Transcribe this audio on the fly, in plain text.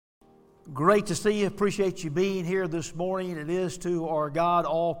Great to see you. Appreciate you being here this morning. It is to our God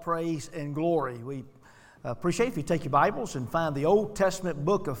all praise and glory. We appreciate if you take your Bibles and find the Old Testament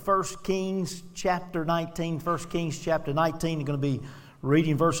book of 1 Kings chapter 19. 1 Kings chapter 19. You're going to be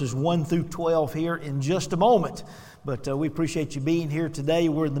reading verses 1 through 12 here in just a moment. But we appreciate you being here today.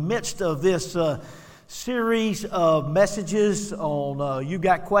 We're in the midst of this series of messages on You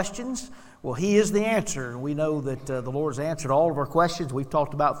Got Questions? Well, He is the answer. We know that the Lord has answered all of our questions. We've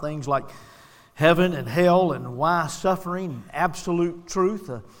talked about things like heaven and hell and why suffering, absolute truth.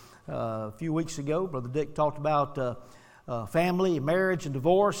 A few weeks ago, Brother Dick talked about family, marriage, and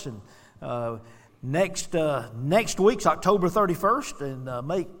divorce. And next week's October 31st,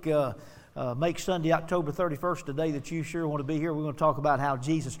 and make Sunday, October 31st, a day that you sure want to be here. We're going to talk about how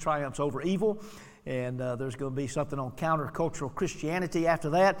Jesus triumphs over evil. And there's going to be something on countercultural Christianity after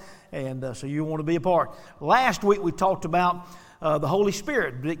that, and so you want to be a part. Last week we talked about the Holy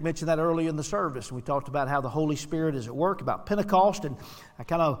Spirit. Dick mentioned that earlier in the service. We talked about how the Holy Spirit is at work, about Pentecost, and I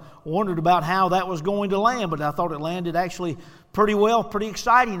kind of wondered about how that was going to land, but I thought it landed actually pretty well, pretty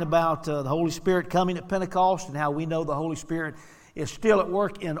exciting about the Holy Spirit coming at Pentecost and how we know the Holy Spirit is still at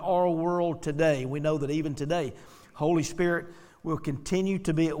work in our world today. We know that even today, Holy Spirit will continue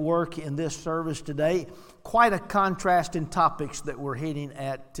to be at work in this service today. Quite a contrast in topics that we're hitting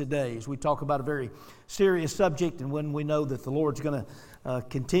at today as we talk about a very serious subject, and when we know that the Lord's going to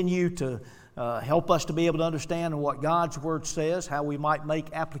continue to help us to be able to understand what God's Word says, how we might make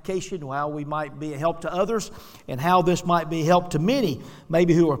application, how we might be a help to others, and how this might be a help to many,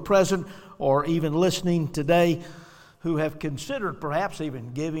 maybe who are present or even listening today, who have considered perhaps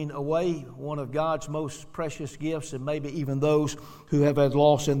even giving away one of God's most precious gifts, and maybe even those who have had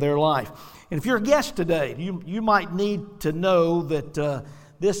loss in their life. And if you're a guest today, you might need to know that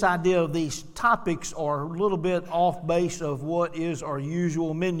this idea of these topics are a little bit off base of what is our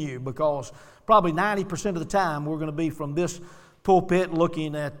usual menu, because probably 90% of the time we're going to be from this pulpit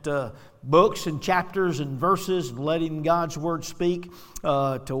looking at books and chapters and verses and letting God's Word speak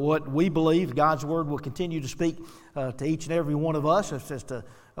to what we believe. God's Word will continue to speak to each and every one of us as to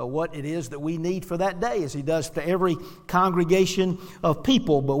what it is that we need for that day, as He does to every congregation of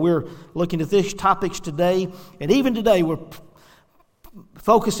people. But we're looking at these topics today, and even today we're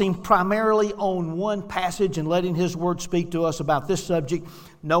focusing primarily on one passage and letting His Word speak to us about this subject,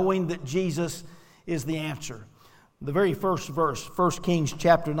 knowing that Jesus is the answer. The very first verse, 1 Kings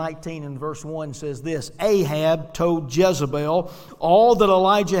chapter 19 and verse 1 says this: Ahab told Jezebel all that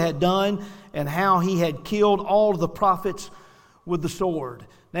Elijah had done and how he had killed all of the prophets with the sword.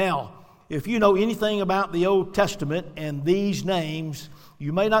 Now, if you know anything about the Old Testament and these names,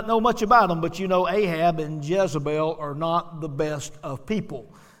 you may not know much about them, but you know Ahab and Jezebel are not the best of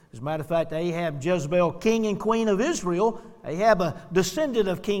people. As a matter of fact, Ahab, Jezebel, king and queen of Israel, Ahab a descendant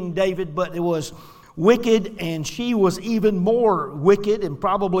of King David, but it was wicked, and she was even more wicked and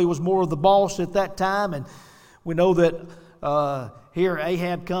probably was more of the boss at that time. And we know that here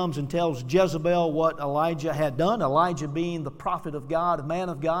Ahab comes and tells Jezebel what Elijah had done. Elijah being the prophet of God, a man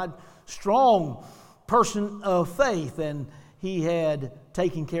of God, strong person of faith, and he had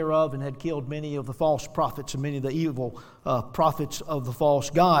taken care of and had killed many of the false prophets and many of the evil prophets of the false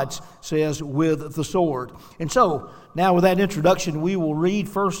gods, says, with the sword. And so now with that introduction, we will read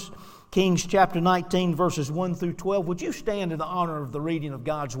 1 Kings chapter 19, verses 1 through 12. Would you stand in the honor of the reading of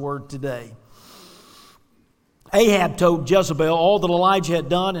God's Word today? Ahab told Jezebel all that Elijah had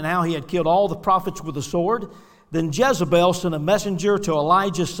done and how he had killed all the prophets with the sword. Then Jezebel sent a messenger to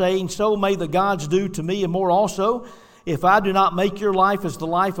Elijah, saying, So may the gods do to me and more also, if I do not make your life as the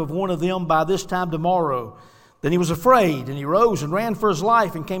life of one of them by this time tomorrow. Then he was afraid, and he rose and ran for his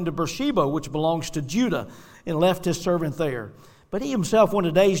life and came to Beersheba, which belongs to Judah, and left his servant there. But he himself went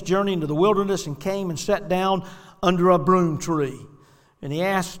a day's journey into the wilderness and came and sat down under a broom tree. And he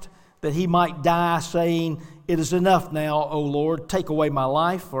asked that he might die, saying, It is enough now, O Lord, take away my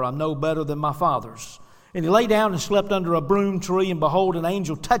life, for I'm no better than my fathers. And he lay down and slept under a broom tree, and behold, an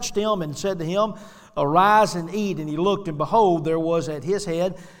angel touched him and said to him, Arise and eat. And he looked, and behold, there was at his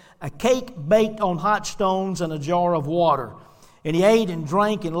head a cake baked on hot stones and a jar of water. And he ate and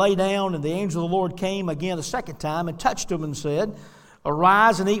drank and lay down, and the angel of the Lord came again a second time and touched him and said,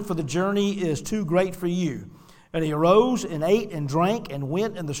 Arise and eat, for the journey is too great for you. And he arose and ate and drank and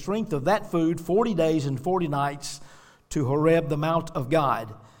went in the strength of that food 40 days and 40 nights to Horeb, the mount of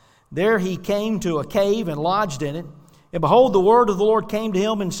God. There he came to a cave and lodged in it. And behold, the word of the Lord came to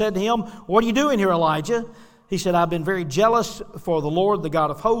him and said to him, What are you doing here, Elijah? He said, I've been very jealous for the Lord, the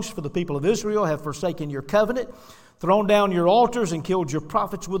God of hosts, for the people of Israel have forsaken your covenant, thrown down your altars, and killed your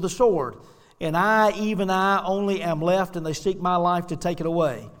prophets with the sword. And I, even I, only am left, and they seek my life to take it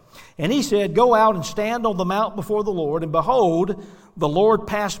away. And he said, "Go out and stand on the mount before the Lord. And behold, the Lord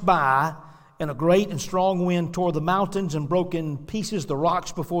passed by, and a great and strong wind tore the mountains and broke in pieces the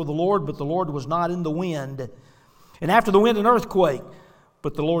rocks before the Lord, but the Lord was not in the wind. And after the wind, an earthquake,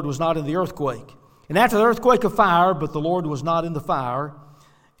 but the Lord was not in the earthquake. And after the earthquake, a fire, but the Lord was not in the fire.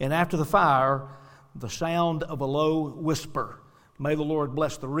 And after the fire, the sound of a low whisper." May the Lord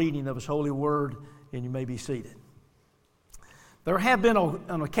bless the reading of His holy word, and you may be seated. There have been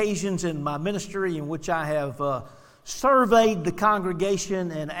on occasions in my ministry in which I have surveyed the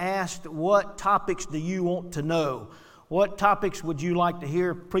congregation and asked, what topics do you want to know? What topics would you like to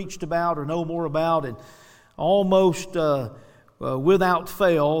hear preached about or know more about? And almost without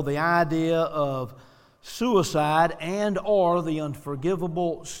fail, the idea of suicide and or the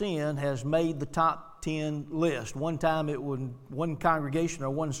unforgivable sin has made the top 10 list. One time it was one congregation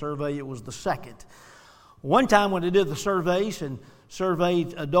or one survey, it was the second. One time when I did the surveys and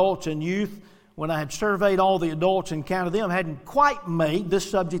surveyed adults and youth, when I had surveyed all the adults and counted them, this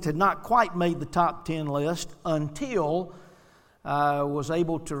subject had not quite made the top 10 list until I was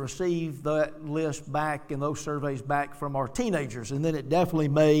able to receive that list back and those surveys back from our teenagers. And then it definitely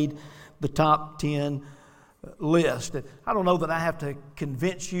made the top 10 list. I don't know that I have to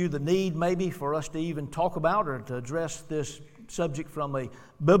convince you the need maybe for us to even talk about or to address this subject from a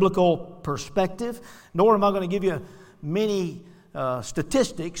biblical perspective, nor am I going to give you many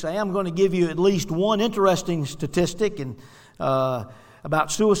statistics. I am going to give you at least one interesting statistic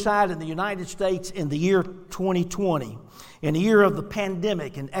about suicide in the United States in the year 2020, in the year of the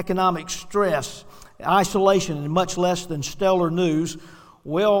pandemic and economic stress, isolation, and much less than stellar news.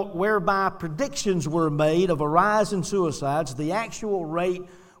 Well, whereby predictions were made of a rise in suicides, the actual rate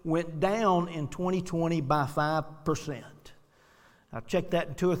went down in 2020 by 5%. I checked that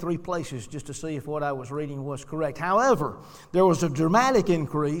in 2 or 3 places just to see if what I was reading was correct. However, there was a dramatic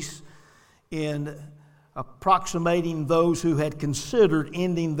increase in approximating those who had considered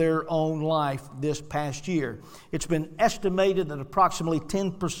ending their own life this past year. It's been estimated that approximately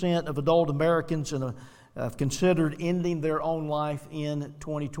 10% of adult Americans have considered ending their own life in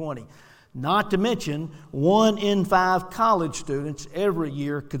 2020. Not to mention, 1 in 5 college students every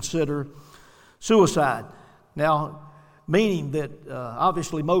year consider suicide. Now, meaning that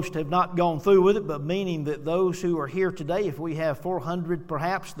obviously most have not gone through with it, but meaning that those who are here today, if we have 400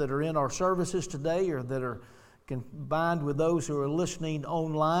 perhaps that are in our services today or that are combined with those who are listening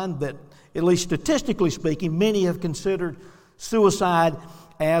online, that at least statistically speaking, many have considered suicide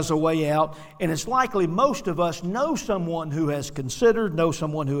as a way out. And it's likely most of us know someone who has considered, know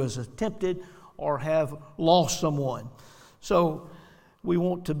someone who has attempted, or have lost someone. So we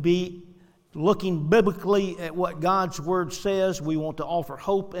want to be looking biblically at what God's Word says. We want to offer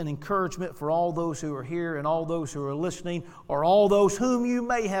hope and encouragement for all those who are here and all those who are listening, or all those whom you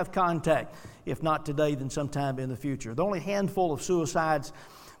may have contact, if not today, then sometime in the future. The only handful of suicides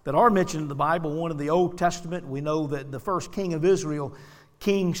that are mentioned in the Bible, one in the Old Testament, we know that the first king of Israel,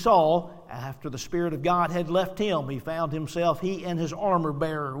 King Saul, after the Spirit of God had left him, he and his armor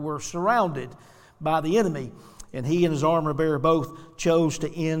bearer were surrounded by the enemy. And he and his armor bearer both chose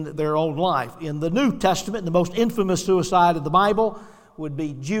to end their own life. In the New Testament, the most infamous suicide of the Bible would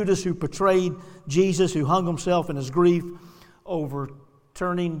be Judas, who betrayed Jesus, who hung himself in his grief over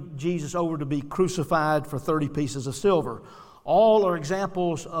turning Jesus over to be crucified for 30 pieces of silver. All are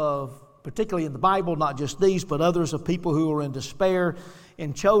examples of, particularly in the Bible, not just these, but others of people who were in despair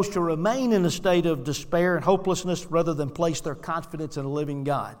and chose to remain in a state of despair and hopelessness rather than place their confidence in a living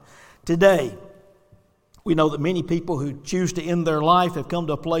God. Today, we know that many people who choose to end their life have come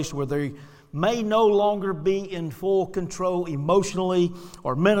to a place where they may no longer be in full control emotionally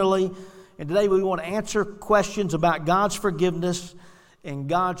or mentally. And today we want to answer questions about God's forgiveness and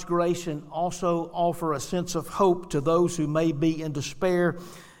God's grace, and also offer a sense of hope to those who may be in despair,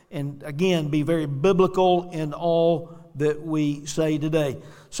 and again, be very biblical in all that we say today.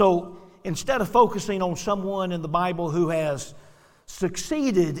 So instead of focusing on someone in the Bible who has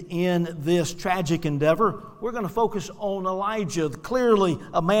succeeded in this tragic endeavor, we're going to focus on Elijah, clearly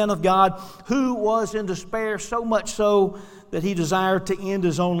a man of God who was in despair, so much so that he desired to end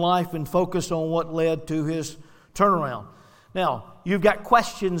his own life and focus on what led to his turnaround. Now, you've got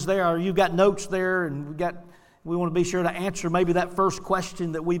questions there, or you've got notes there, and we want to be sure to answer maybe that first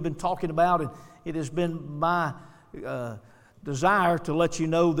question that we've been talking about. And it has been my desire to let you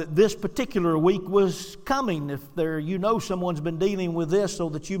know that this particular week was coming. If someone's been dealing with this, so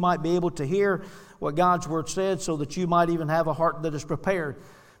that you might be able to hear what God's Word said, so that you might even have a heart that is prepared.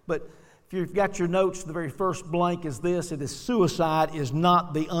 But if you've got your notes, the very first blank is this: it is suicide is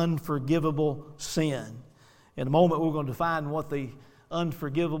not the unforgivable sin. In a moment, we're going to define what the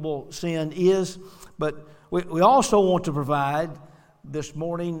unforgivable sin is. But we also want to provide this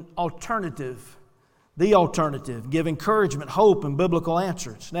morning the alternative, give encouragement, hope, and biblical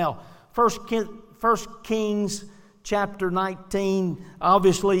answers. Now, 1 Kings chapter 19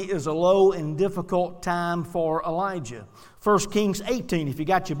 obviously is a low and difficult time for Elijah. 1 Kings 18, if you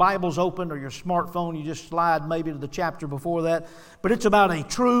got your Bibles open or your smartphone, you just slide maybe to the chapter before that. But it's about a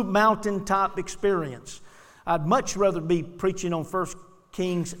true mountaintop experience. I'd much rather be preaching on 1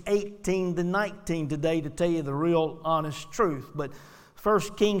 Kings 18 than 19 today, to tell you the real honest truth. But 1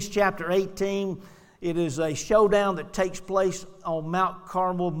 Kings chapter 18, it is a showdown that takes place on Mount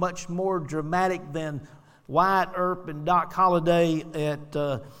Carmel, much more dramatic than Wyatt Earp and Doc Holliday at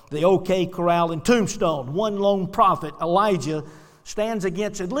the OK Corral in Tombstone. One lone prophet, Elijah, stands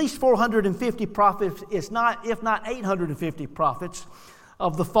against at least 450 prophets, if not 850 prophets,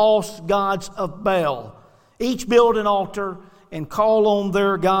 of the false gods of Baal. Each build an altar and call on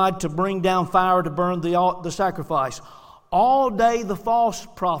their God to bring down fire to burn the sacrifice. All day the false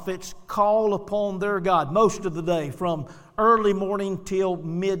prophets call upon their God, most of the day, from early morning till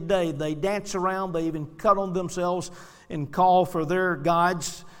midday. They dance around, they even cut on themselves and call for their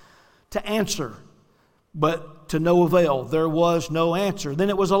gods to answer. But to no avail, there was no answer. Then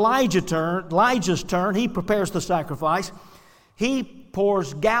it was Elijah's turn. He prepares the sacrifice. He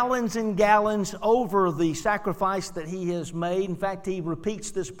pours gallons and gallons over the sacrifice that he has made. In fact, he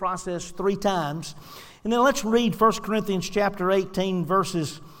repeats this process 3 times. And then let's read 1 Corinthians chapter 18,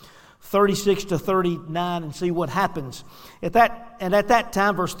 verses 36 to 39, and see what happens. At that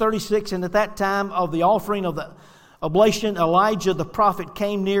time, verse 36, and at that time of the offering of the oblation, Elijah the prophet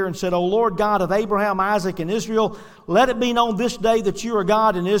came near and said, O Lord God of Abraham, Isaac, and Israel, let it be known this day that you are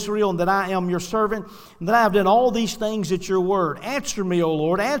God in Israel, and that I am your servant, and that I have done all these things at your word. Answer me, O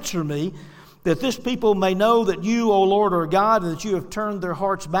Lord, answer me, that this people may know that you, O Lord, are God, and that you have turned their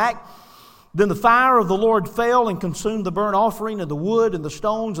hearts back. Then the fire of the Lord fell and consumed the burnt offering and the wood and the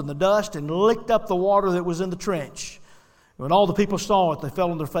stones and the dust, and licked up the water that was in the trench. When all the people saw it, they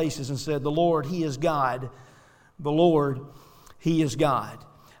fell on their faces and said, The Lord, He is God. The Lord, He is God.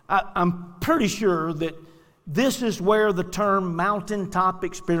 I'm pretty sure that this is where the term mountaintop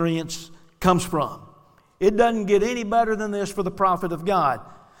experience comes from. It doesn't get any better than this for the prophet of God.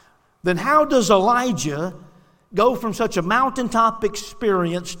 Then how does Elijah go from such a mountaintop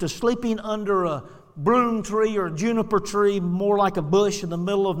experience to sleeping under a broom tree or a juniper tree, more like a bush in the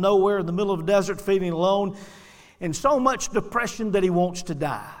middle of nowhere, in the middle of a desert, feeling alone, and so much depression that he wants to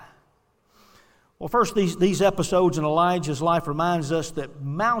die? Well, first, these episodes in Elijah's life reminds us that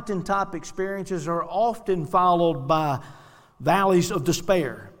mountaintop experiences are often followed by valleys of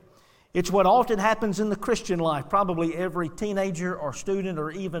despair. It's what often happens in the Christian life. Probably every teenager or student or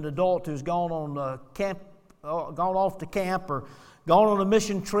even adult who's gone off to camp or gone on a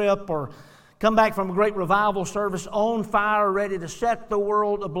mission trip or come back from a great revival service on fire, ready to set the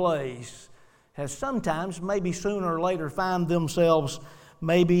world ablaze, has sometimes, maybe sooner or later, find themselves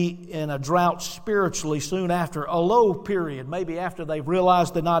maybe in a drought spiritually soon after, a low period, maybe after they've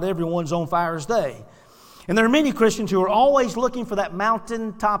realized that not everyone's on fire as they. And there are many Christians who are always looking for that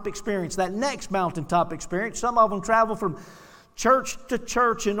mountaintop experience, that next mountaintop experience. Some of them travel from church to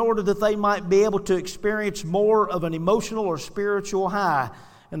church in order that they might be able to experience more of an emotional or spiritual high.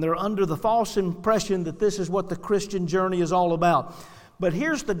 And they're under the false impression that this is what the Christian journey is all about. But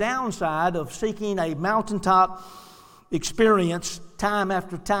here's the downside of seeking a mountaintop experience time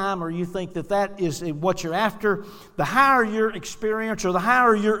after time, or you think that is what you're after. The higher your experience or the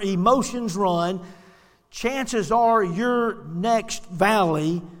higher your emotions run, chances are your next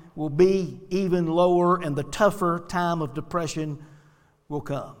valley will be even lower and the tougher time of depression will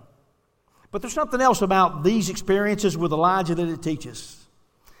come. But there's something else about these experiences with Elijah that it teaches.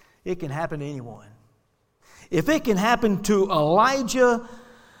 It can happen to anyone. If it can happen to Elijah,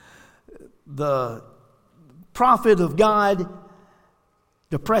 the prophet of God,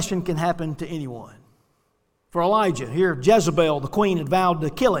 depression can happen to anyone. For Elijah, here Jezebel, the queen, had vowed to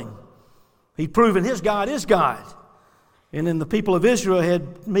kill him. He'd proven his God is God. And then the people of Israel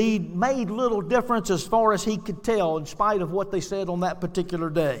had made little difference as far as he could tell, in spite of what they said on that particular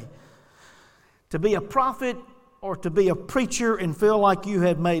day. To be a prophet or to be a preacher and feel like you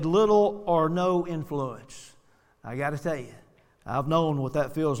had made little or no influence, I got to tell you, I've known what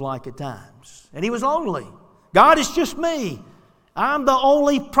that feels like at times. And he was lonely. God, it's just me. I'm the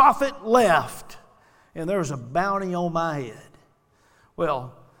only prophet left. And there's a bounty on my head.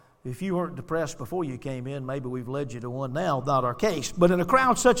 Well, if you weren't depressed before you came in, maybe we've led you to one now, not our case. But in a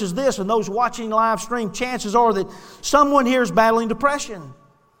crowd such as this and those watching live stream, chances are that someone here is battling depression.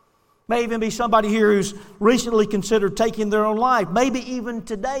 May even be somebody here who's recently considered taking their own life. Maybe even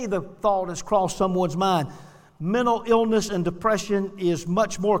today the thought has crossed someone's mind. Mental illness and depression is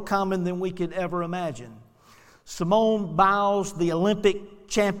much more common than we could ever imagine. Simone Biles, the Olympic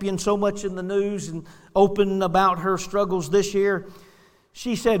champion, so much in the news and open about her struggles this year.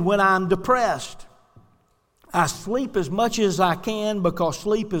 She said, when I'm depressed, I sleep as much as I can because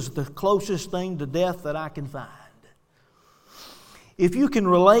sleep is the closest thing to death that I can find. If you can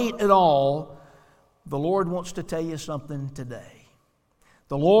relate at all, the Lord wants to tell you something today.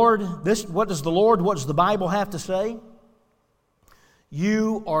 What does the Bible have to say?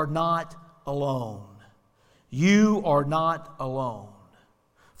 You are not alone. You are not alone.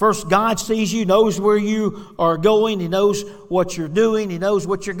 First, God sees you, knows where you are going. He knows what you're doing. He knows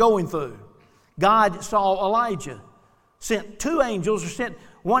what you're going through. God saw Elijah, sent two angels, or sent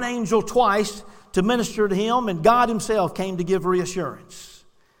one angel twice to minister to him, and God himself came to give reassurance.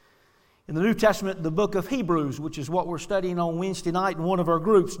 In the New Testament, the book of Hebrews, which is what we're studying on Wednesday night in one of our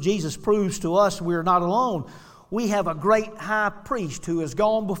groups, Jesus proves to us we're not alone. We have a great high priest who has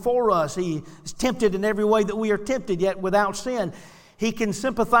gone before us. He is tempted in every way that we are tempted, yet without sin. He can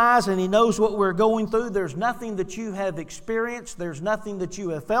sympathize and He knows what we're going through. There's nothing that you have experienced. There's nothing that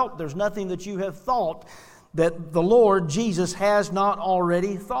you have felt. There's nothing that you have thought that the Lord Jesus has not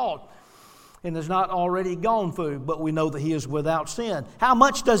already thought and has not already gone through. But we know that He is without sin. How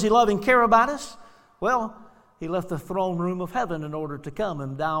much does He love and care about us? Well, He left the throne room of heaven in order to come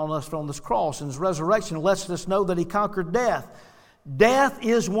and die on us on this cross. And His resurrection lets us know that He conquered death. Death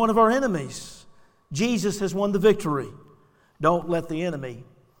is one of our enemies. Jesus has won the victory. Don't let the enemy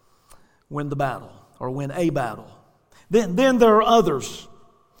win the battle or win a battle. Then there are others.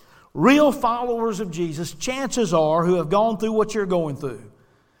 Real followers of Jesus, chances are, who have gone through what you're going through.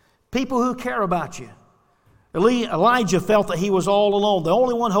 People who care about you. Elijah felt that he was all alone, the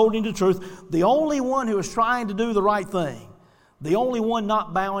only one holding the truth, the only one who was trying to do the right thing, the only one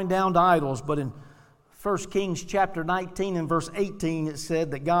not bowing down to idols. But in 1 Kings chapter 19 and verse 18, it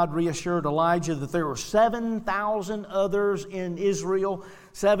said that God reassured Elijah that there were 7,000 others in Israel,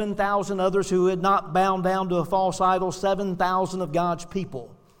 7,000 others who had not bowed down to a false idol, 7,000 of God's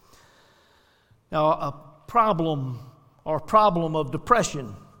people. Now, a problem of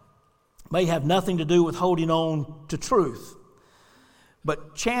depression may have nothing to do with holding on to truth.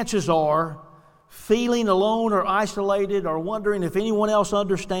 But chances are, feeling alone or isolated or wondering if anyone else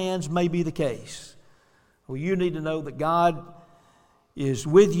understands may be the case. Well, you need to know that God is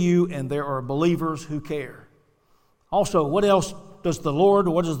with you and there are believers who care. Also, what does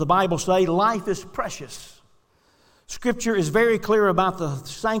the Bible say? Life is precious. Scripture is very clear about the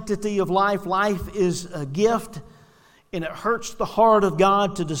sanctity of life. Life is a gift, and it hurts the heart of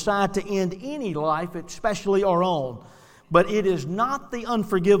God to decide to end any life, especially our own. But it is not the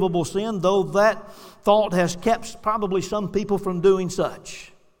unforgivable sin, though that thought has kept probably some people from doing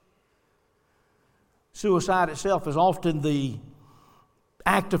such. Suicide itself is often the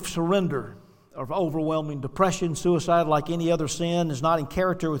act of surrender, of overwhelming depression. Suicide, like any other sin, is not in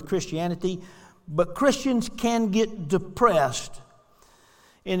character with Christianity. But Christians can get depressed.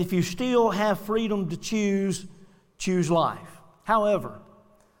 And if you still have freedom to choose life. However,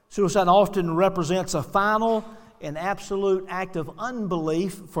 suicide often represents a final and absolute act of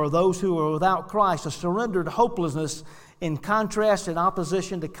unbelief for those who are without Christ, a surrender to hopelessness in contrast and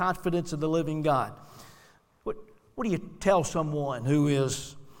opposition to confidence in the living God. What do you tell someone who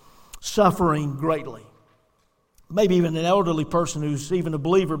is suffering greatly? Maybe even an elderly person who's even a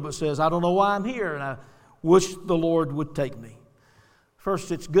believer but says, I don't know why I'm here and I wish the Lord would take me.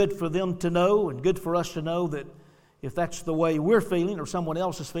 First, it's good for them to know and good for us to know that if that's the way we're feeling or someone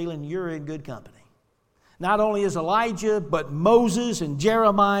else is feeling, you're in good company. Not only is Elijah, but Moses and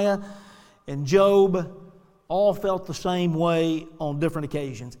Jeremiah and Job all felt the same way on different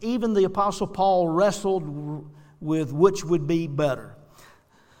occasions. Even the Apostle Paul wrestled with which would be better.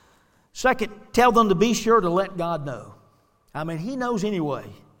 Second, tell them to be sure to let God know. I mean, He knows anyway.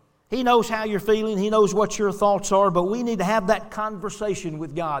 He knows how you're feeling. He knows what your thoughts are, but we need to have that conversation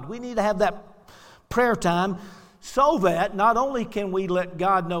with God. We need to have that prayer time so that not only can we let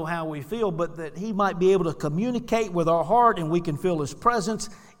God know how we feel, but that He might be able to communicate with our heart and we can feel His presence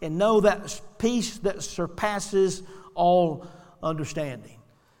and know that peace that surpasses all understanding.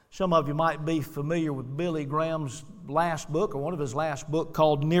 Some of you might be familiar with Billy Graham's last book, or one of his last book,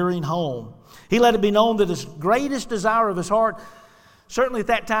 called Nearing Home. He let it be known that his greatest desire of his heart, certainly at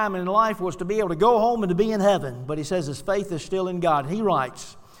that time in life, was to be able to go home and to be in heaven. But he says his faith is still in God. He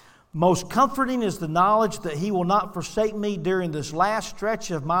writes, most comforting is the knowledge that He will not forsake me during this last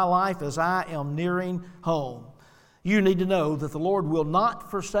stretch of my life as I am nearing home. You need to know that the Lord will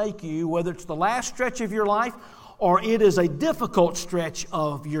not forsake you, whether it's the last stretch of your life or it is a difficult stretch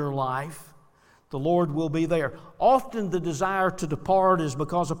of your life. The Lord will be there. Often the desire to depart is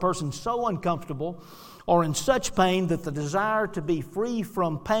because a person's so uncomfortable or in such pain that the desire to be free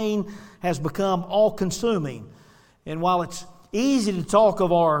from pain has become all-consuming. And while it's easy to talk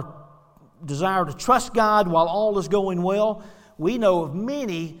of our desire to trust God while all is going well, we know of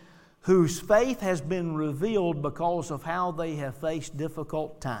many whose faith has been revealed because of how they have faced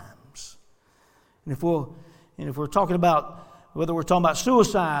difficult times. And if we're talking about, whether we're talking about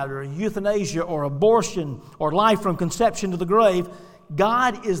suicide or euthanasia or abortion or life from conception to the grave,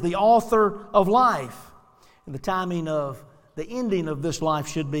 God is the author of life. And the timing of the ending of this life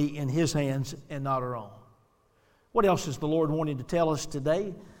should be in His hands and not our own. What else is the Lord wanting to tell us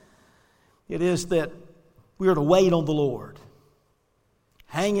today? It is that we are to wait on the Lord.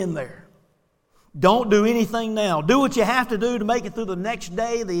 Hang in there. Don't do anything now. Do what you have to do to make it through the next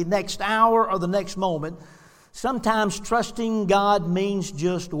day, the next hour, or the next moment. Sometimes trusting God means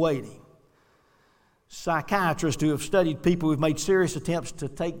just waiting. Psychiatrists who have studied people who have made serious attempts to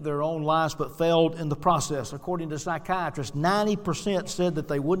take their own lives but failed in the process, according to psychiatrists, 90% said that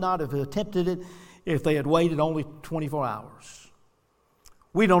they would not have attempted it if they had waited only 24 hours.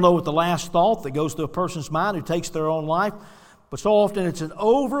 We don't know what the last thought that goes through a person's mind who takes their own life, but so often it's an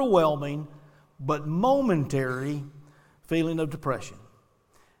overwhelming but momentary feeling of depression.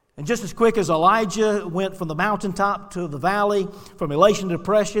 And just as quick as Elijah went from the mountaintop to the valley, from elation to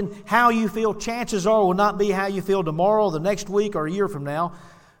depression, how you feel, chances are, will not be how you feel tomorrow, the next week, or a year from now.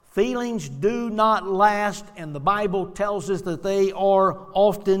 Feelings do not last, and the Bible tells us that they are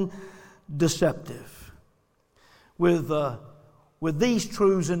often deceptive. With these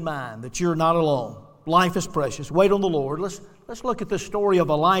truths in mind, that you're not alone. Life is precious. Wait on the Lord. Let's look at the story of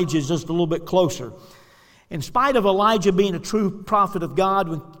Elijah just a little bit closer. In spite of Elijah being a true prophet of God,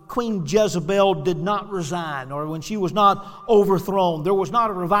 when Queen Jezebel did not resign, or when she was not overthrown, there was not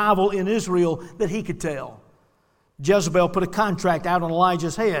a revival in Israel that he could tell. Jezebel put a contract out on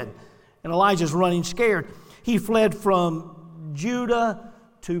Elijah's head, and Elijah's running scared. He fled from Judah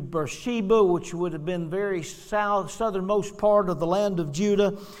to Beersheba, which would have been very southernmost part of the land of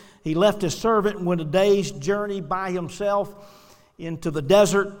Judah. He left his servant and went a day's journey by himself into the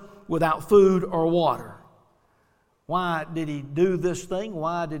desert without food or water. Why did he do this thing?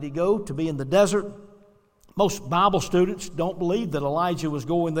 Why did he go to be in the desert? Most Bible students don't believe that Elijah was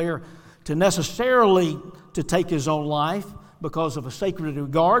going there to necessarily to take his own life because of a sacred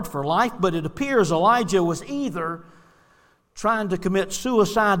regard for life, but it appears Elijah was either trying to commit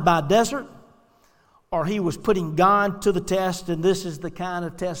suicide by desert, or he was putting God to the test, and this is the kind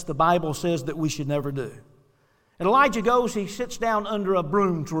of test the Bible says that we should never do. And Elijah goes, he sits down under a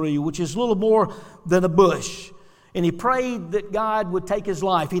broom tree, which is little more than a bush, and he prayed that God would take his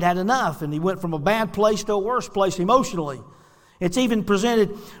life. He'd had enough, and he went from a bad place to a worse place emotionally. It's even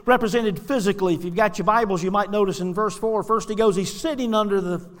represented physically. If you've got your Bibles, you might notice in verse 4, first he goes, he's sitting under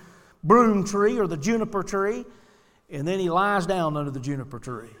the broom tree or the juniper tree, and then he lies down under the juniper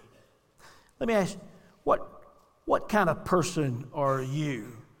tree. Let me ask, what kind of person are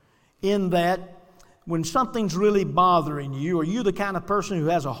you? In that, when something's really bothering you, are you the kind of person who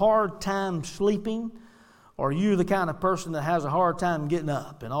has a hard time sleeping? Or are you the kind of person that has a hard time getting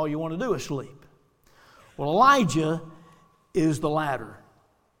up and all you want to do is sleep? Well, Elijah is the latter.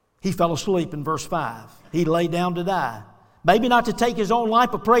 He fell asleep in verse 5. He lay down to die. Maybe not to take his own life,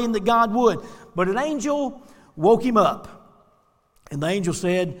 but praying that God would. But an angel woke him up. And the angel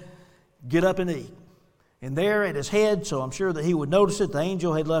said, "Get up and eat." And there at his head, so I'm sure that he would notice it, the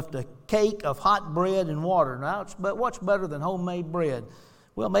angel had left a cake of hot bread and water. Now, but what's better than homemade bread?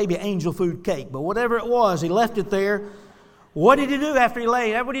 Well, maybe angel food cake, but whatever it was, he left it there. What did he do after he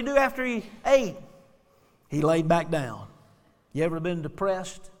laid? What did he do after he ate? He laid back down. You ever been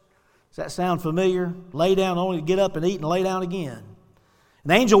depressed? Does that sound familiar? Lay down only to get up and eat and lay down again.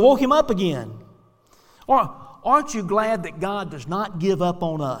 And the angel woke him up again. Or aren't you glad that God does not give up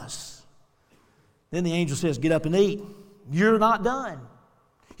on us? Then the angel says, "Get up and eat." You're not done.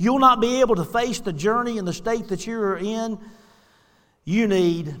 You'll not be able to face the journey in the state that you're in. You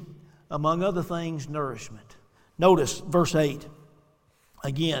need, among other things, nourishment. Notice verse 8.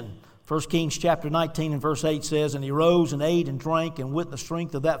 Again, 1 Kings chapter 19 and verse 8 says, "And he rose and ate and drank and with the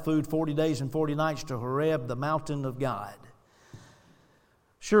strength of that food 40 days and 40 nights to Horeb, the mountain of God."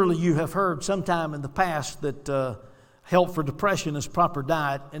 Surely you have heard sometime in the past that help for depression is proper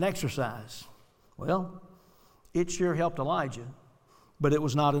diet and exercise. Well, it sure helped Elijah, but it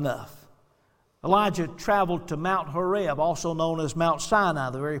was not enough. Elijah traveled to Mount Horeb, also known as Mount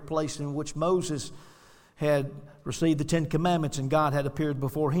Sinai, the very place in which Moses had received the 10 Commandments and God had appeared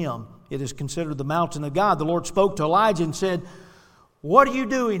before him. It is considered the mountain of God. The Lord spoke to Elijah and said, "What are you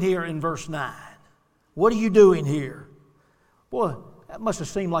doing here?" in verse 9. What are you doing here? Boy, that must have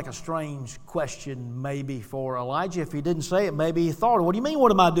seemed like a strange question maybe for Elijah. If he didn't say it, maybe he thought, "What do you mean,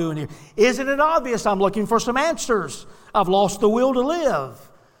 what am I doing here? Isn't it obvious I'm looking for some answers? I've lost the will to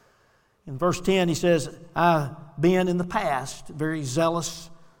live." In verse 10, he says, "I've been in the past very zealous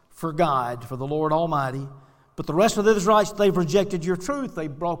for God, for the Lord Almighty. But the rest of the Israelites, they've rejected your truth.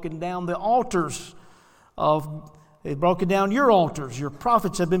 They've broken down the altars they've broken down your altars. Your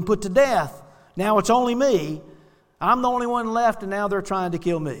prophets have been put to death. Now it's only me. I'm the only one left, and now they're trying to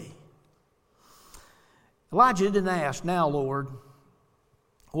kill me." Elijah didn't ask, "Now, Lord,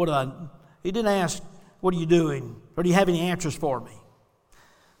 he didn't ask, 'What are you doing?' Or, 'Do you have any answers for me?'"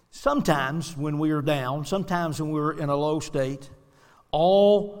 Sometimes when we are down, sometimes when we're in a low state,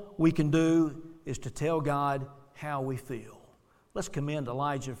 all we can do is to tell God how we feel. Let's commend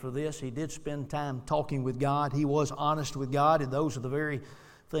Elijah for this. He did spend time talking with God. He was honest with God, and those are the very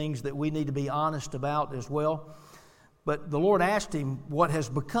things that we need to be honest about as well. But the Lord asked him what has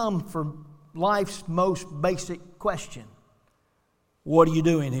become for life's most basic question: "What are you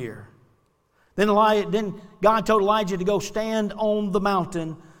doing here?" Then God told Elijah to go stand on the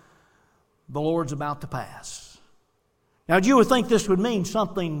mountain. The Lord's about to pass. Now, you would think this would mean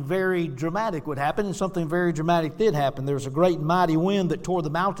something very dramatic would happen, and something very dramatic did happen. There was a great and mighty wind that tore the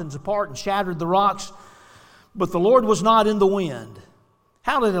mountains apart and shattered the rocks, but the Lord was not in the wind.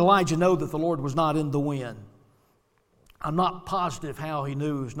 How did Elijah know that the Lord was not in the wind? I'm not positive how he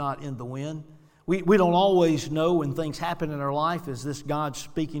knew he was not in the wind. We don't always know when things happen in our life. Is this God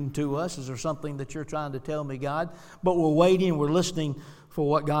speaking to us? Is there something that you're trying to tell me, God? But we're waiting, we're listening for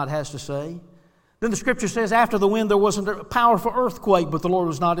what God has to say. Then the Scripture says, after the wind there was a powerful earthquake, but the Lord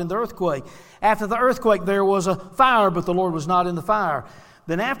was not in the earthquake. After the earthquake there was a fire, but the Lord was not in the fire.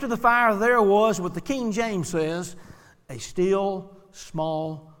 Then after the fire there was, what the King James says, a still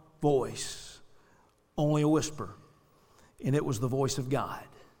small voice, only a whisper, and it was the voice of God.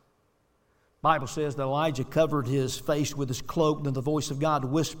 The Bible says that Elijah covered his face with his cloak, then the voice of God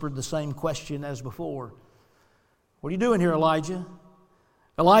whispered the same question as before. "What are you doing here, Elijah?"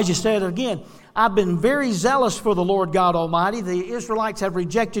 Elijah said again, "I've been very zealous for the Lord God Almighty. The Israelites have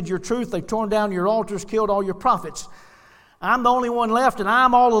rejected your truth. They've torn down your altars, killed all your prophets. I'm the only one left, and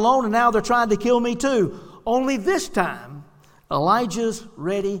I'm all alone, and now they're trying to kill me too." Only this time, Elijah's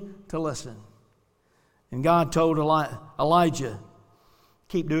ready to listen. And God told Elijah,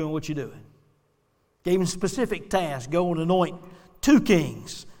 "Keep doing what you're doing." Gave him a specific task: go and anoint 2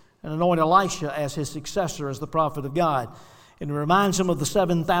 kings, and anoint Elisha as his successor as the prophet of God. And it reminds him of the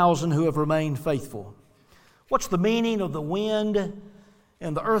 7,000 who have remained faithful. What's the meaning of the wind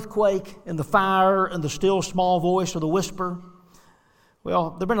and the earthquake and the fire and the still small voice or the whisper?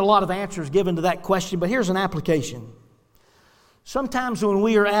 Well, there have been a lot of answers given to that question, but here's an application. Sometimes when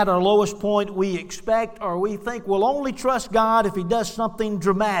we are at our lowest point, we expect or we think we'll only trust God if He does something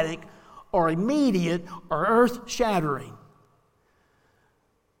dramatic or immediate or earth-shattering.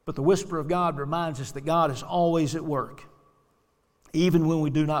 But the whisper of God reminds us that God is always at work, even when we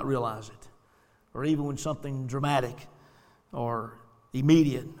do not realize it, or even when something dramatic or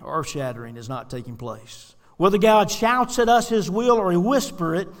immediate or earth-shattering is not taking place. Whether God shouts at us His will or He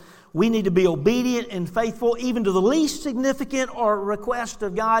whispers it, we need to be obedient and faithful even to the least significant or request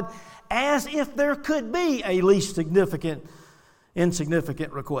of God, as if there could be a least significant,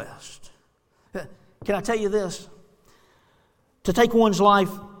 insignificant request. Can I tell you this? To take one's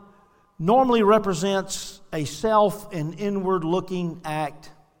life normally represents a self and inward-looking act,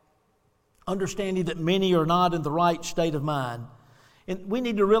 understanding that many are not in the right state of mind. And we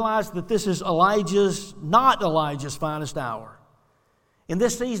need to realize that this is not Elijah's finest hour. In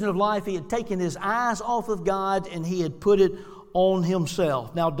this season of life, he had taken his eyes off of God and he had put it on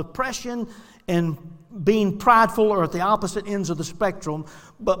himself. Now, depression and being prideful are at the opposite ends of the spectrum,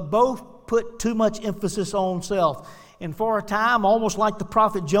 but both put too much emphasis on self. And for a time, almost like the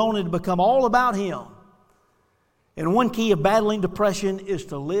prophet Jonah, it had become all about him. And one key of battling depression is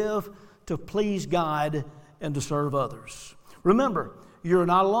to live to please God and to serve others. Remember, you're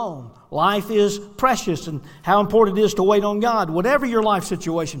not alone. Life is precious, and how important it is to wait on God. Whatever your life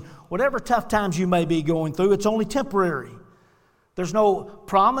situation, whatever tough times you may be going through, it's only temporary. There's no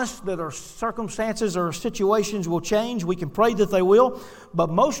promise that our circumstances or situations will change. We can pray that they will, but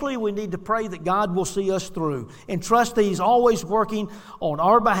mostly we need to pray that God will see us through and trust that He's always working on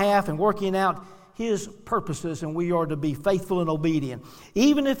our behalf and working out His purposes, and we are to be faithful and obedient.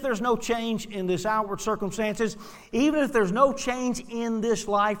 Even if there's no change in this outward circumstances, even if there's no change in this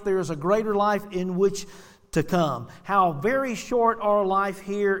life, there is a greater life in which to come. How very short our life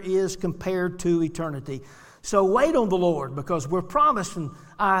here is compared to eternity. So wait on the Lord, because we're promised, and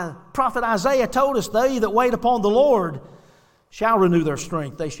Prophet Isaiah told us, they that wait upon the Lord shall renew their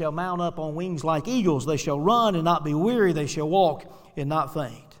strength. They shall mount up on wings like eagles. They shall run and not be weary. They shall walk and not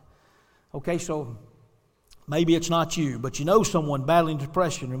faint. Okay, so maybe it's not you, but you know someone battling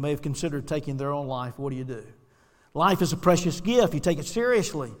depression who may have considered taking their own life. What do? Life is a precious gift. You take it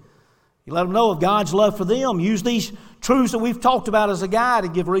seriously. You let them know of God's love for them. Use these truths that we've talked about as a guide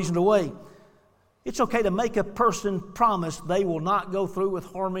and give reason to wait. It's okay to make a person promise they will not go through with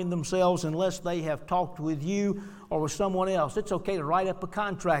harming themselves unless they have talked with you or with someone else. It's okay to write up a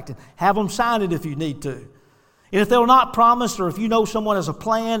contract and have them sign it if you need to. And if they'll not promise, or if you know someone has a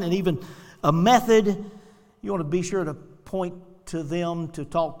plan and even a method, you want to be sure to point to them to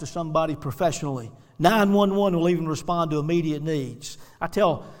talk to somebody professionally. 911 will even respond to immediate needs. I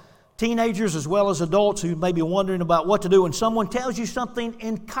tell teenagers as well as adults who may be wondering about what to do, when someone tells you something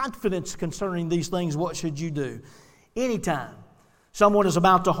in confidence concerning these things, what should you do? Anytime someone is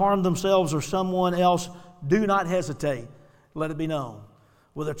about to harm themselves or someone else, do not hesitate. Let it be known.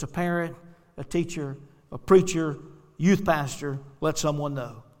 Whether it's a parent, a teacher, a preacher, youth pastor, let someone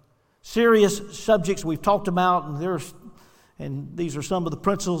know. Serious subjects we've talked about, and these are some of the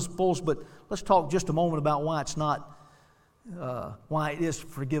principles, but let's talk just a moment about why it's not why it is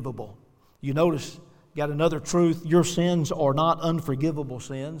forgivable. You notice, got another truth, your sins are not unforgivable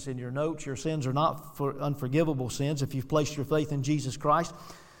sins. In your notes, your sins are not unforgivable sins if you've placed your faith in Jesus Christ.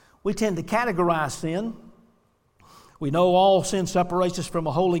 We tend to categorize sin. We know all sin separates us from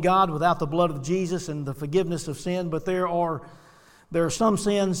a holy God without the blood of Jesus and the forgiveness of sin, but there are some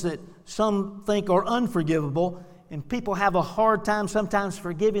sins that some think are unforgivable, and people have a hard time sometimes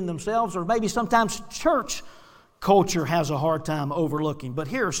forgiving themselves, or maybe sometimes church culture has a hard time overlooking. But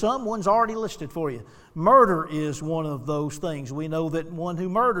here are some ones already listed for you. Murder is one of those things. We know that one who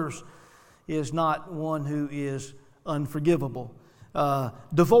murders is not one who is unforgivable.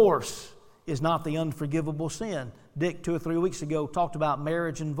 Divorce is not the unforgivable sin. Dick, 2 or 3 weeks ago, talked about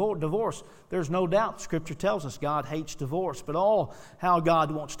marriage and divorce. There's no doubt, Scripture tells us God hates divorce, but how God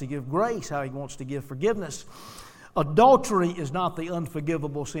wants to give grace, how He wants to give forgiveness. Adultery is not the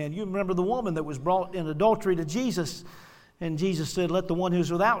unforgivable sin. You remember the woman that was brought in adultery to Jesus, and Jesus said, let the one who's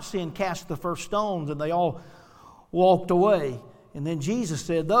without sin cast the first stones, and they all walked away. And then Jesus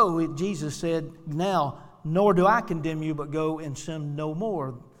said, now, nor do I condemn you, but go and sin no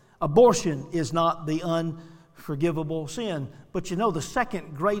more. Abortion is not the unforgivable sin. But you know, the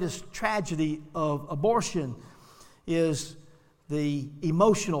second greatest tragedy of abortion is the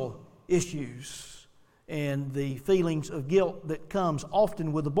emotional issues and the feelings of guilt that comes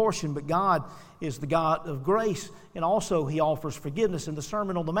often with abortion. But God is the God of grace, and also He offers forgiveness. In the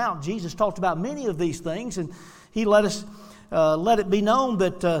Sermon on the Mount, Jesus talked about many of these things, and He let it be known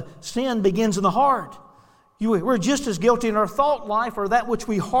that sin begins in the heart. We're just as guilty in our thought life, or that which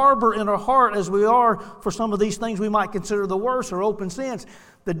we harbor in our heart, as we are for some of these things we might consider the worst or open sins.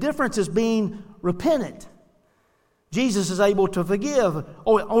 The difference is being repentant. Jesus is able to forgive.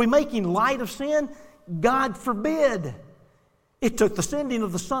 Are we making light of sin? God forbid. It took the sending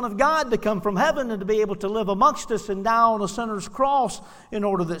of the Son of God to come from heaven and to be able to live amongst us and die on a sinner's cross in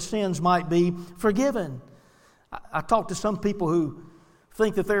order that sins might be forgiven. I talk to some people who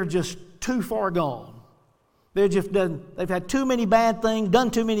think that they're just too far gone. They've had too many bad things,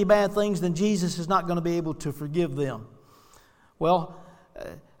 done too many bad things, then Jesus is not going to be able to forgive them. Well,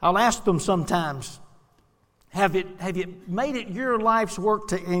 I'll ask them sometimes, have you made it your life's work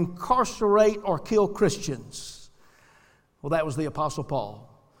to incarcerate or kill Christians? Well, that was the Apostle Paul.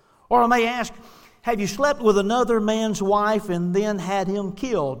 Or I may ask, have you slept with another man's wife and then had him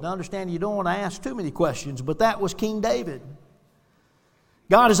killed? Now understand, you don't want to ask too many questions, but that was King David.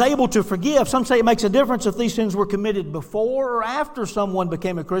 God is able to forgive. Some say it makes a difference if these sins were committed before or after someone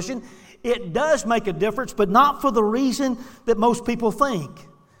became a Christian. It does make a difference, but not for the reason that most people think.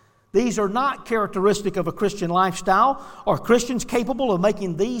 These are not characteristic of a Christian lifestyle. Are Christians capable of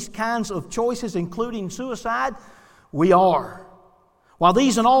making these kinds of choices, including suicide? We are. While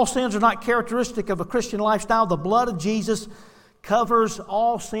these and all sins are not characteristic of a Christian lifestyle, the blood of Jesus covers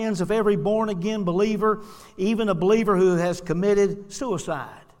all sins of every born-again believer, even a believer who has committed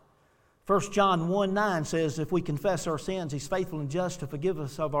suicide. 1 John 1:9 says, if we confess our sins, He's faithful and just to forgive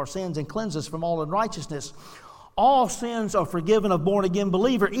us of our sins and cleanse us from all unrighteousness. All sins are forgiven of born-again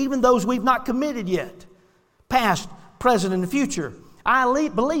believer, even those we've not committed yet, past, present, and future. I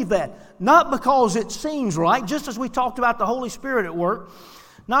believe that, not because it seems right, just as we talked about the Holy Spirit at work.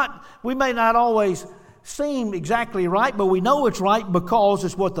 We may not always seem exactly right, but we know it's right because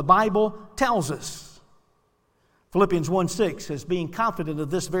it's what the Bible tells us. Philippians 1:6 says, being confident of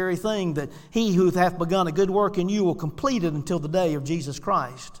this very thing, that he who hath begun a good work in you will complete it until the day of Jesus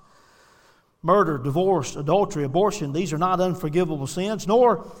Christ. Murder, divorce, adultery, abortion, these are not unforgivable sins,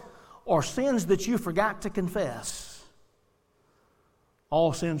 nor are sins that you forgot to confess.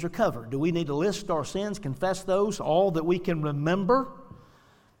 All sins are covered. Do we need to list our sins, confess those, all that we can remember?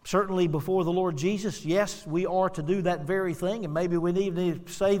 Certainly before the Lord Jesus, yes, we are to do that very thing, and maybe we need to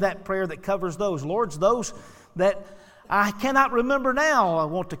say that prayer that covers those. Lord, those that I cannot remember now, I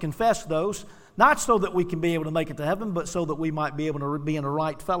want to confess those, not so that we can be able to make it to heaven, but so that we might be able to be in a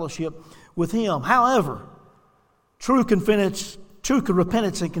right fellowship with Him. However, true repentance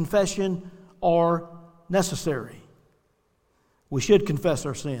and confession are necessary. We should confess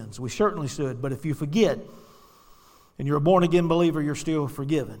our sins. We certainly should. But if you forget and you're a born-again believer, you're still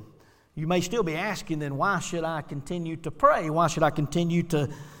forgiven. You may still be asking, then, why should I continue to pray? Why should I continue to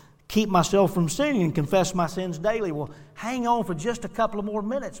keep myself from sinning and confess my sins daily? Well, hang on for just a couple of more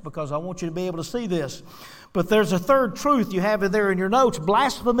minutes, because I want you to be able to see this. But there's a third truth you have it there in your notes.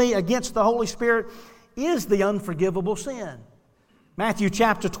 Blasphemy against the Holy Spirit is the unforgivable sin. Matthew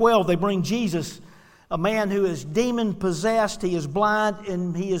chapter 12, they bring Jesus, a man who is demon-possessed, he is blind,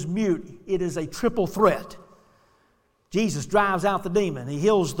 and he is mute. It is a triple threat. Jesus drives out the demon. He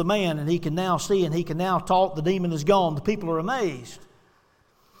heals the man, and he can now see, and he can now talk. The demon is gone. The people are amazed.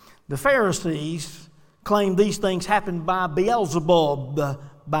 The Pharisees claim these things happened by Beelzebub,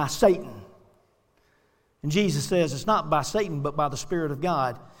 by Satan. And Jesus says it's not by Satan, but by the Spirit of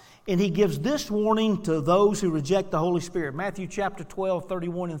God. And He gives this warning to those who reject the Holy Spirit. Matthew chapter 12,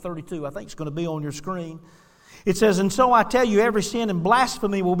 31 and 32. I think it's going to be on your screen. It says, and so I tell you, every sin and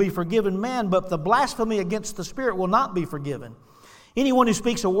blasphemy will be forgiven man, but the blasphemy against the Spirit will not be forgiven. Anyone who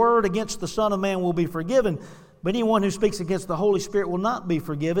speaks a word against the Son of Man will be forgiven, but anyone who speaks against the Holy Spirit will not be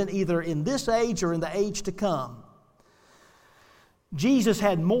forgiven, either in this age or in the age to come. Jesus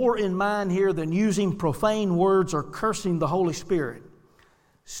had more in mind here than using profane words or cursing the Holy Spirit.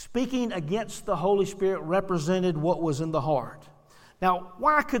 Speaking against the Holy Spirit represented what was in the heart. Now,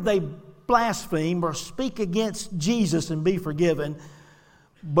 why could they blaspheme or speak against Jesus and be forgiven,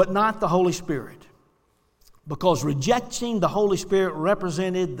 but not the Holy Spirit? Because rejecting the Holy Spirit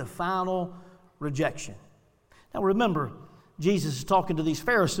represented the final rejection. Now remember, Jesus is talking to these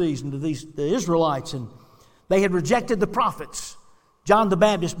Pharisees and to the Israelites, and they had rejected the prophets, John the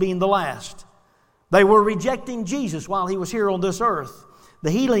Baptist being the last. They were rejecting Jesus while He was here on this earth.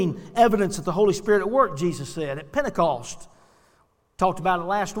 The healing evidence of the Holy Spirit at work, Jesus said, at Pentecost. Talked about it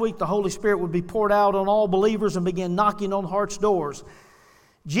last week. The Holy Spirit would be poured out on all believers and begin knocking on hearts' doors.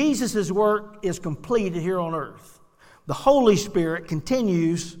 Jesus' work is completed here on earth. The Holy Spirit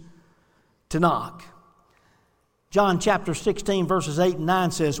continues to knock. John chapter 16 verses 8 and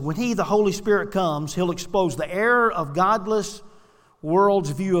 9 says, when He, the Holy Spirit, comes, He'll expose the error of godless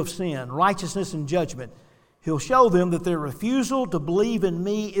world's view of sin, righteousness, and judgment. He'll show them that their refusal to believe in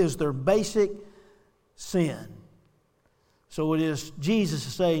Me is their basic sin. So it is Jesus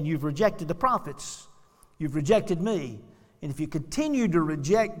is saying, you've rejected the prophets. You've rejected Me. And if you continue to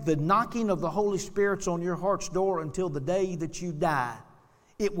reject the knocking of the Holy Spirit on your heart's door until the day that you die,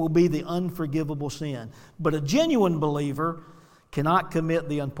 it will be the unforgivable sin. But a genuine believer cannot commit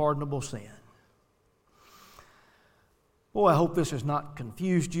the unpardonable sin. Boy, I hope this has not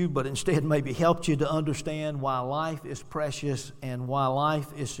confused you, but instead maybe helped you to understand why life is precious and why life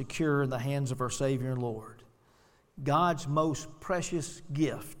is secure in the hands of our Savior and Lord. God's most precious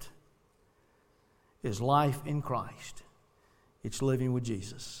gift is life in Christ. It's living with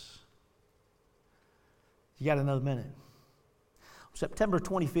Jesus. You got another minute? September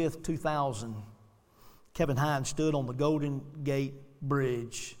 25th, 2000, Kevin Hines stood on the Golden Gate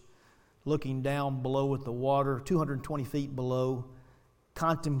Bridge, looking down below at the water, 220 feet below,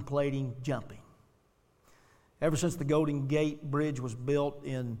 contemplating jumping. Ever since the Golden Gate Bridge was built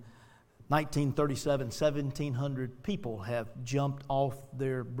in 1937, 1,700 people have jumped off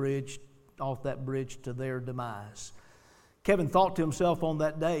that bridge to their demise. Kevin thought to himself on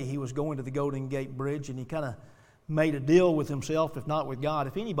that day he was going to the Golden Gate Bridge, and he kind of made a deal with himself, if not with God,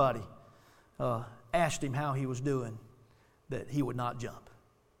 if anybody asked him how he was doing, that he would not jump.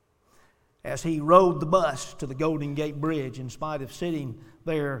 As he rode the bus to the Golden Gate Bridge, in spite of sitting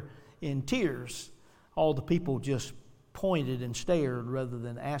there in tears, all the people just pointed and stared rather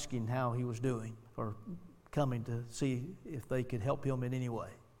than asking how he was doing or coming to see if they could help him in any way.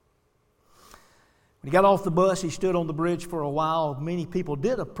 When he got off the bus, he stood on the bridge for a while. Many people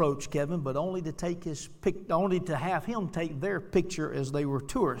did approach Kevin, but only to have him take their picture as they were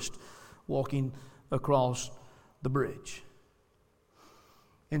tourists walking across the bridge.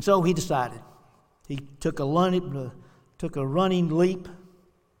 And so he decided He took a running leap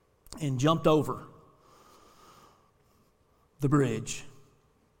and jumped over the bridge,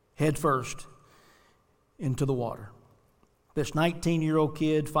 head first, into the water. This 19-year-old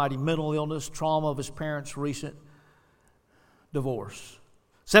kid fighting mental illness, trauma of his parents' recent divorce.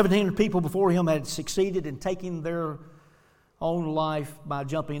 1,700 people before him had succeeded in taking their own life by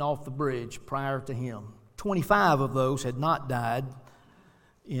jumping off the bridge prior to him. 25 of those had not died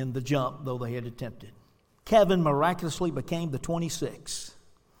in the jump, though they had attempted. Kevin miraculously became the 26th.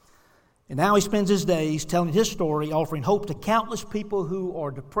 And now he spends his days telling his story, offering hope to countless people who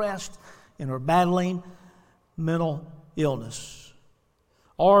are depressed and are battling mental illness.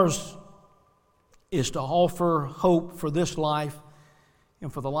 Ours is to offer hope for this life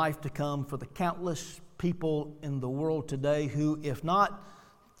and for the life to come for the countless people in the world today who, if not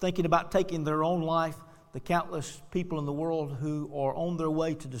thinking about taking their own life, the countless people in the world who are on their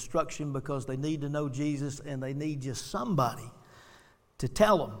way to destruction because they need to know Jesus and they need just somebody to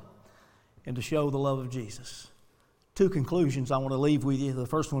tell them and to show the love of Jesus. Two conclusions I want to leave with you. The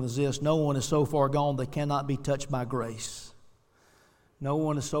first one is this: no one is so far gone they cannot be touched by grace. No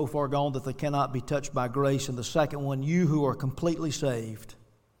one is so far gone that they cannot be touched by grace. And the second one, you who are completely saved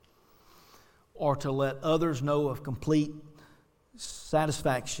are to let others know of complete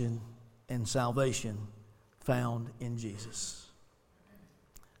satisfaction and salvation found in Jesus.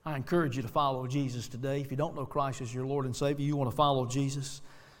 I encourage you to follow Jesus today. If you don't know Christ as your Lord and Savior, you want to follow Jesus.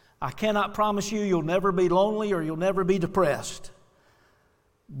 I cannot promise you you'll never be lonely or you'll never be depressed.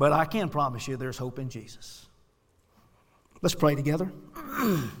 But I can promise you there's hope in Jesus. Let's pray together.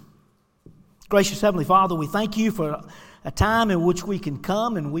 Gracious Heavenly Father, we thank you for a time in which we can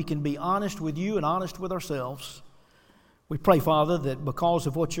come and we can be honest with you and honest with ourselves. We pray, Father, that because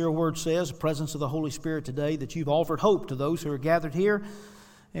of what your word says, the presence of the Holy Spirit today, that you've offered hope to those who are gathered here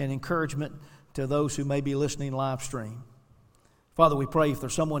and encouragement to those who may be listening live stream. Father, we pray if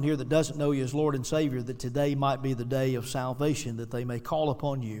there's someone here that doesn't know you as Lord and Savior, that today might be the day of salvation, that they may call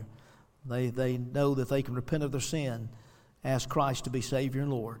upon you. They know that they can repent of their sin, ask Christ to be Savior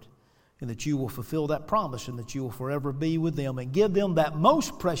and Lord, and that you will fulfill that promise and that you will forever be with them and give them that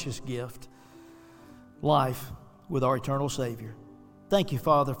most precious gift, life with our eternal Savior. Thank you,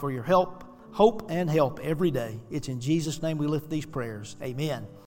 Father, for your help, hope, and help every day. It's in Jesus' name we lift these prayers. Amen.